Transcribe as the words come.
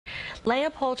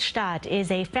Leopoldstadt is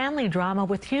a family drama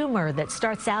with humor that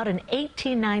starts out in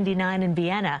 1899 in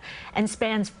Vienna and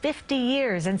spans 50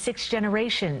 years and 6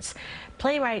 generations.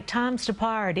 Playwright Tom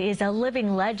Stoppard is a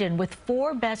living legend with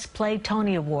 4 Best Play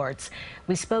Tony Awards.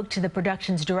 We spoke to the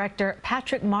production's director,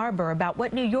 Patrick Marber, about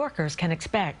what New Yorkers can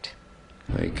expect.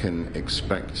 They can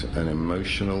expect an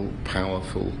emotional,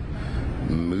 powerful,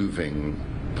 moving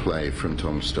play from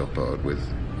Tom Stoppard with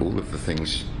all of the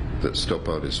things that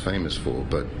Stoppard is famous for,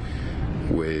 but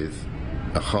with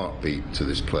a heartbeat to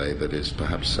this play that is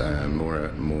perhaps more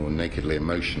nakedly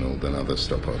emotional than other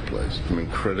Stoppard plays. I'm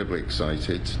incredibly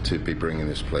excited to be bringing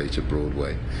this play to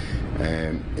Broadway.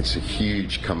 It's a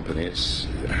huge company. It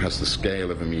has the scale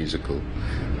of a musical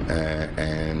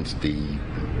and the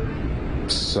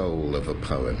soul of a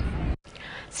poem.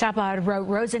 Stoppard wrote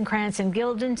Rosencrantz and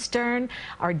Guildenstern,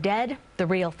 Are Dead, The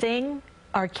Real Thing,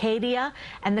 Arcadia,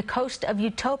 and The Coast of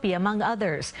Utopia, among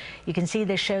others. You can see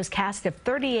this show's cast of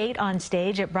 38 on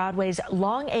stage at Broadway's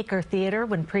Longacre Theater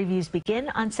when previews begin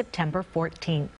on September 14th.